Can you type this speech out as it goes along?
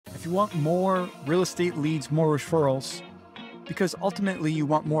If you want more real estate leads, more referrals, because ultimately you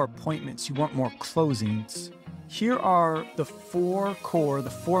want more appointments, you want more closings, here are the four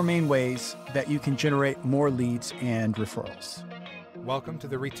main ways that you can generate more leads and referrals. Welcome to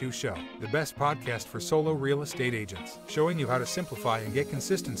The Ritu Show, the best podcast for solo real estate agents, showing you how to simplify and get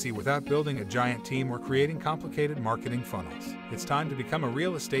consistency without building a giant team or creating complicated marketing funnels. It's time to become a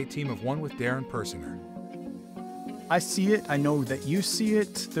real estate team of one with Darren Persinger. I see it. I know that you see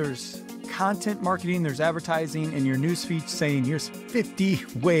it. There's content marketing, there's advertising in your newsfeed saying here's 50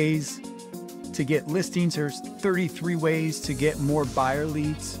 ways to get listings. There's 33 ways to get more buyer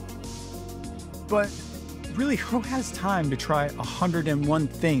leads. But really, who has time to try 101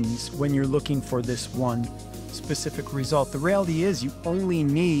 things when you're looking for this one specific result? The reality is you only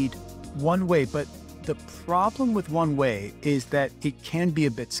need one way, but the problem with one way is that it can be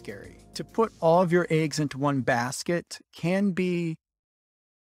a bit scary. To put all of your eggs into one basket can be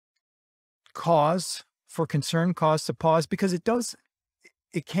cause for concern, cause to pause, because it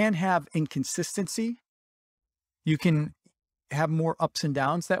can have inconsistency. You can have more ups and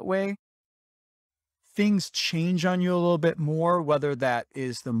downs that way. Things change on you a little bit more, whether that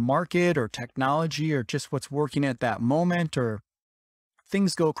is the market or technology or just what's working at that moment, or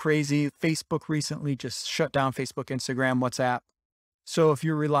things go crazy. Facebook recently just shut down Facebook, Instagram, WhatsApp. So if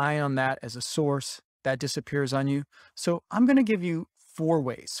you're relying on that as a source, that disappears on you. So I'm going to give you four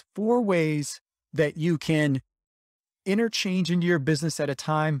ways that you can interchange into your business at a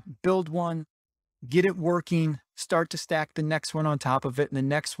time, build one, get it working, start to stack the next one on top of it and the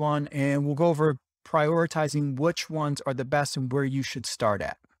next one. And we'll go over prioritizing which ones are the best and where you should start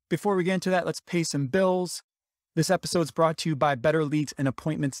at. Before we get into that, let's pay some bills. This episode is brought to you by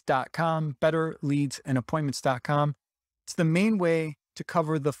betterleadsandappointments.com, betterleadsandappointments.com. It's the main way to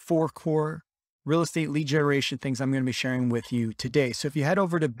cover the four core real estate lead generation things I'm going to be sharing with you today. So if you head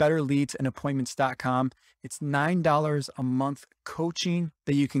over to betterleadsandappointments.com, it's $9 a month coaching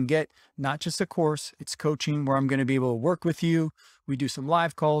that you can get, not just a course, it's coaching where I'm going to be able to work with you. We do some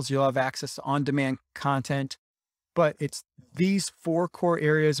live calls. You'll have access to on-demand content, but it's these four core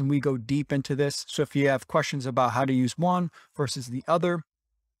areas and we go deep into this. So if you have questions about how to use one versus the other,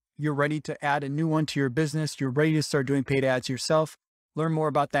 you're ready to add a new one to your business, you're ready to start doing paid ads yourself, learn more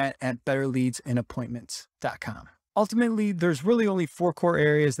about that at betterleadsandappointments.com. Ultimately, there's really only four core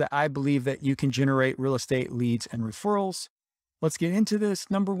areas that I believe that you can generate real estate leads and referrals. Let's get into this.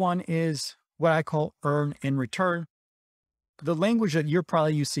 Number one is what I call earn and return. The language that you're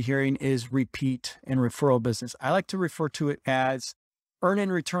probably used to hearing is repeat and referral business. I like to refer to it as earn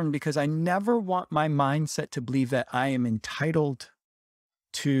and return because I never want my mindset to believe that I am entitled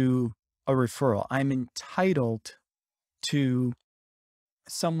to a referral. I'm entitled to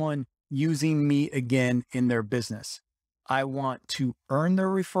someone using me again in their business. I want to earn their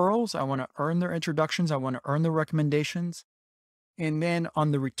referrals. I want to earn their introductions. I want to earn their recommendations. And then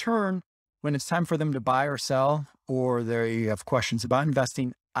on the return, when it's time for them to buy or sell, or they have questions about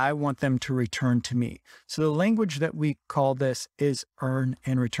investing, I want them to return to me. So the language that we call this is earn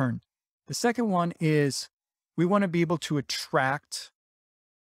and return. The second one is we want to be able to attract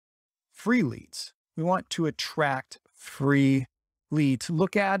free leads. We want to attract free leads.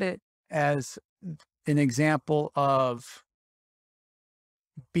 Look at it as an example of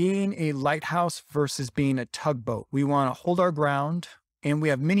being a lighthouse versus being a tugboat. We want to hold our ground, and we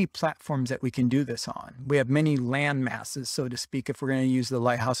have many platforms that we can do this on. We have many land masses, so to speak, if we're going to use the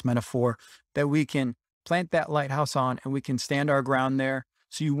lighthouse metaphor, that we can plant that lighthouse on and we can stand our ground there.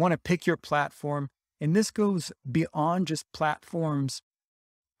 So you want to pick your platform. And this goes beyond just platforms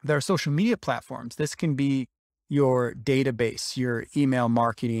that are social media platforms. This can be your database, your email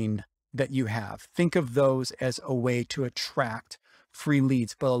marketing that you have. Think of those as a way to attract free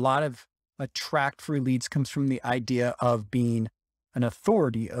leads. But a lot of attract free leads comes from the idea of being an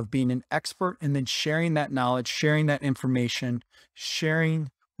authority, of being an expert, and then sharing that knowledge, sharing that information, sharing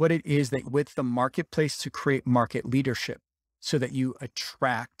what it is that with the marketplace to create market leadership so that you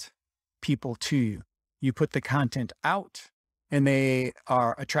attract people to you. You put the content out and they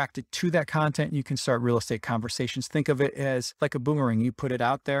are attracted to that content. You can start real estate conversations. Think of it as like a boomerang. You put it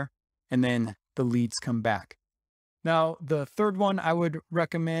out there and then the leads come back. Now, the third one I would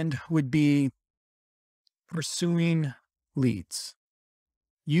recommend would be pursuing leads.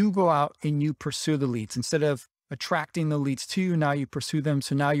 You go out and you pursue the leads instead of attracting the leads to you. Now you pursue them.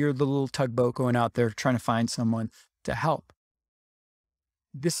 So now you're the little tugboat going out there trying to find someone to help.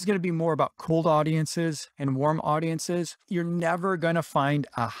 This is going to be more about cold audiences and warm audiences. You're never going to find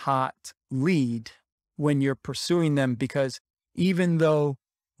a hot lead when you're pursuing them, because even though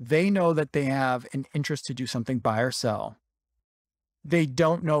they know that they have an interest to do something, buy or sell, they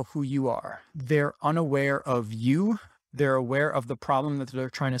don't know who you are. They're unaware of you. They're aware of the problem that they're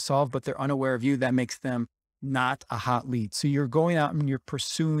trying to solve, but they're unaware of you. That makes them not a hot lead. So you're going out and you're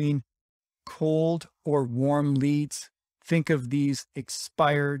pursuing cold or warm leads. Think of these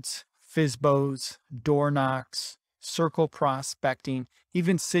expireds, FSBOs, door knocks, circle prospecting,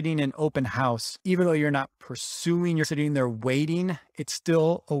 even sitting in open house. Even though you're not pursuing, you're sitting there waiting, it's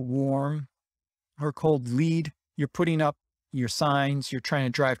still a warm or cold lead. You're putting up your signs, you're trying to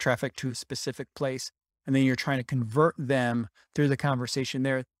drive traffic to a specific place, and then you're trying to convert them through the conversation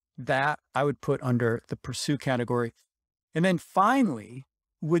there. That I would put under the pursue category. And then finally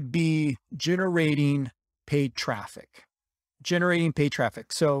would be generating paid traffic. Generating paid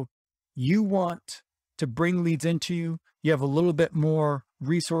traffic. So you want to bring leads into you. You have a little bit more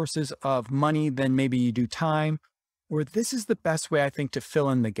resources of money than maybe you do time, or this is the best way I think to fill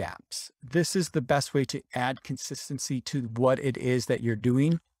in the gaps. This is the best way to add consistency to what it is that you're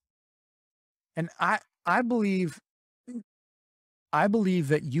doing. And I believe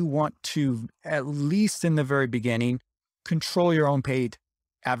that you want to, at least in the very beginning, control your own paid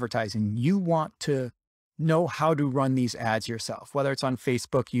advertising. You want to know how to run these ads yourself, whether it's on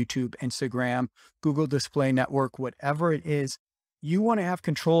Facebook, YouTube, Instagram, Google Display Network, whatever it is. You want to have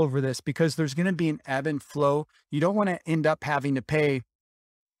control over this because there's going to be an ebb and flow. You don't want to end up having to pay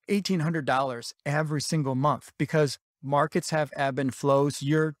 $1,800 every single month because markets have ebb and flows.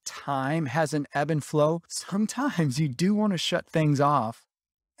 Your time has an ebb and flow. Sometimes you do want to shut things off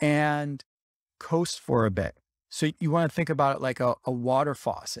and coast for a bit. So you want to think about it like a water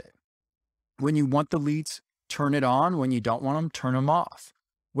faucet. When you want the leads, turn it on. When you don't want them, turn them off.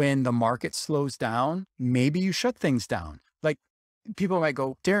 When the market slows down, maybe you shut things down. Like people might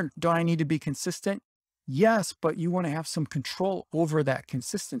go, Darren, don't I need to be consistent? Yes, but you want to have some control over that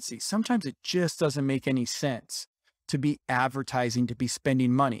consistency. Sometimes it just doesn't make any sense to be advertising, to be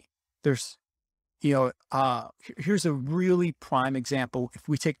spending money. There's, here's a really prime example. If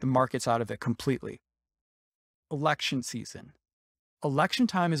we take the markets out of it completely, election season. Election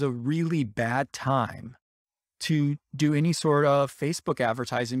time is a really bad time to do any sort of Facebook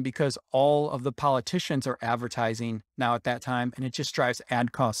advertising because all of the politicians are advertising now at that time, and it just drives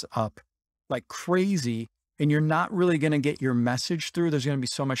ad costs up like crazy. And you're not really going to get your message through. There's going to be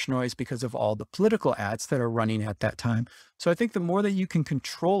so much noise because of all the political ads that are running at that time. So I think the more that you can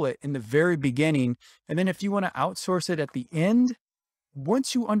control it in the very beginning, and then if you want to outsource it at the end,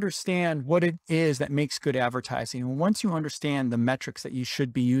 once you understand what it is that makes good advertising, and once you understand the metrics that you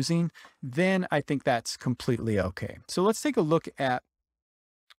should be using, then I think that's completely okay. So let's take a look at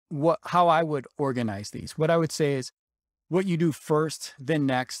how I would organize these. What I would say is what you do first, then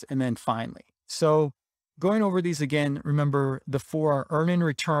next, and then finally. So going over these again, remember the 4 are earn and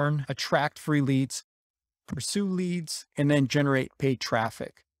return, attract free leads, pursue leads, and then generate paid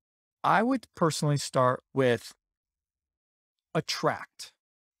traffic. I would personally start with attract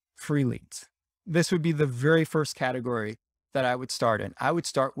free leads. This would be the very first category that I would start in. I would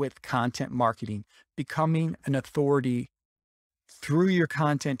start with content marketing, becoming an authority through your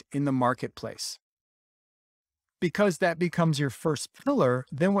content in the marketplace. Because that becomes your first pillar,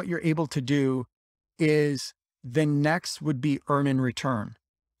 then what you're able to do is the next would be earn and return.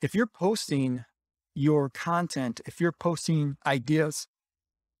 If you're posting your content, if you're posting ideas,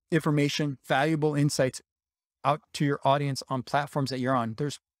 information, valuable insights out to your audience on platforms that you're on,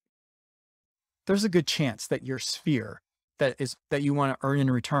 there's a good chance that your sphere that you want to earn in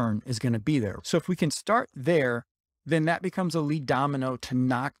return is going to be there. So if we can start there, then that becomes a lead domino to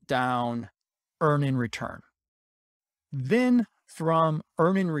knock down earn in return. Then from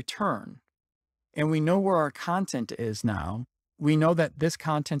earn in return, and we know where our content is now, we know that this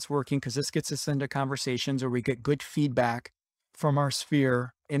content's working because this gets us into conversations or we get good feedback from our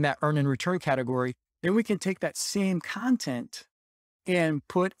sphere in that earn in return category. Then we can take that same content and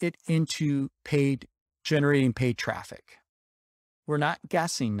put it into generating paid traffic. We're not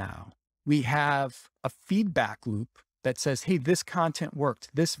guessing now. We have a feedback loop that says, hey, this content worked,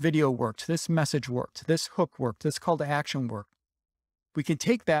 this video worked, this message worked, this hook worked, this call to action worked. We can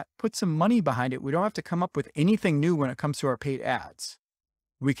take that, put some money behind it. We don't have to come up with anything new when it comes to our paid ads.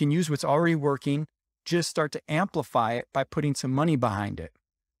 We can use what's already working, just start to amplify it by putting some money behind it.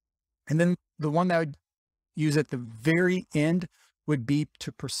 And then the one that I would use at the very end would be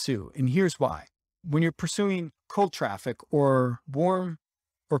to pursue. And here's why. When you're pursuing cold traffic or warm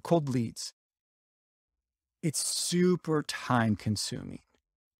or cold leads, it's super time consuming.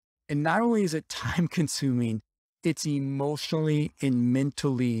 And not only is it time consuming, it's emotionally and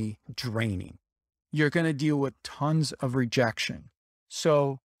mentally draining. You're going to deal with tons of rejection.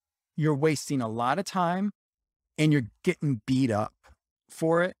 So you're wasting a lot of time and you're getting beat up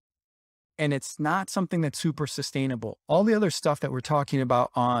for it. And it's not something that's super sustainable. All the other stuff that we're talking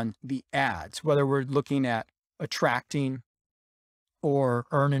about on the ads, whether we're looking at attracting or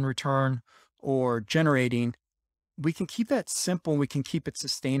earn in return or generating, we can keep that simple. We can keep it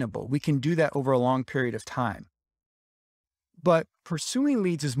sustainable. We can do that over a long period of time. But pursuing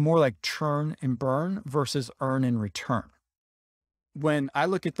leads is more like churn and burn versus earn and return. When I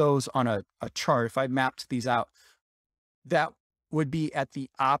look at those on a chart, if I mapped these out, that would be at the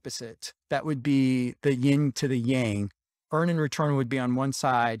opposite. That would be the yin to the yang. Earn and return would be on one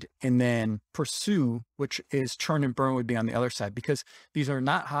side, and then pursue, which is churn and burn, would be on the other side, because these are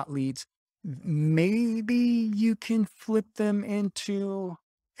not hot leads. Maybe you can flip them into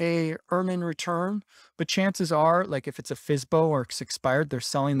a earn and return, but chances are, like if it's a FSBO or it's expired, they're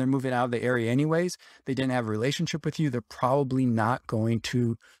moving out of the area anyways. They didn't have a relationship with you. They're probably not going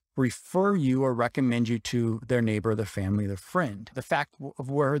to refer you or recommend you to their neighbor, their family, their friend, the fact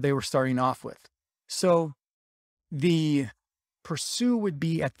of where they were starting off with. So the pursue would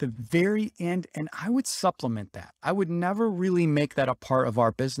be at the very end, and I would supplement that. I would never really make that a part of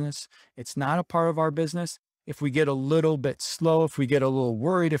our business. It's not a part of our business. If we get a little bit slow, if we get a little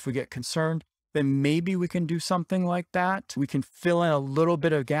worried, if we get concerned, then maybe we can do something like that. We can fill in a little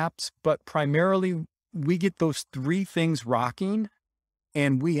bit of gaps, but primarily we get those three things rocking,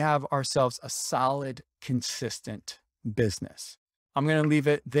 and we have ourselves a solid, consistent business. I'm going to leave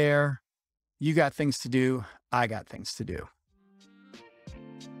it there. You got things to do. I got things to do.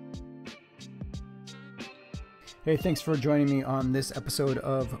 Hey, thanks for joining me on this episode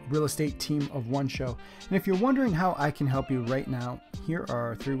of Real Estate Team of One Show. And if you're wondering how I can help you right now, here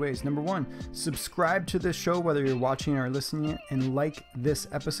are 3 ways. Number 1, subscribe to this show, whether you're watching or listening, and like this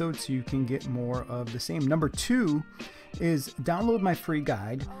episode so you can get more of the same. Number 2 is download my free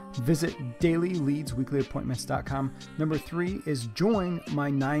guide. Visit dailyleadsweeklyappointments.com. Number 3 is join my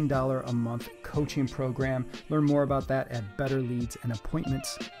 $9 a month coaching program. Learn more about that at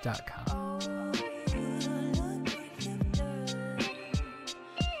betterleadsandappointments.com.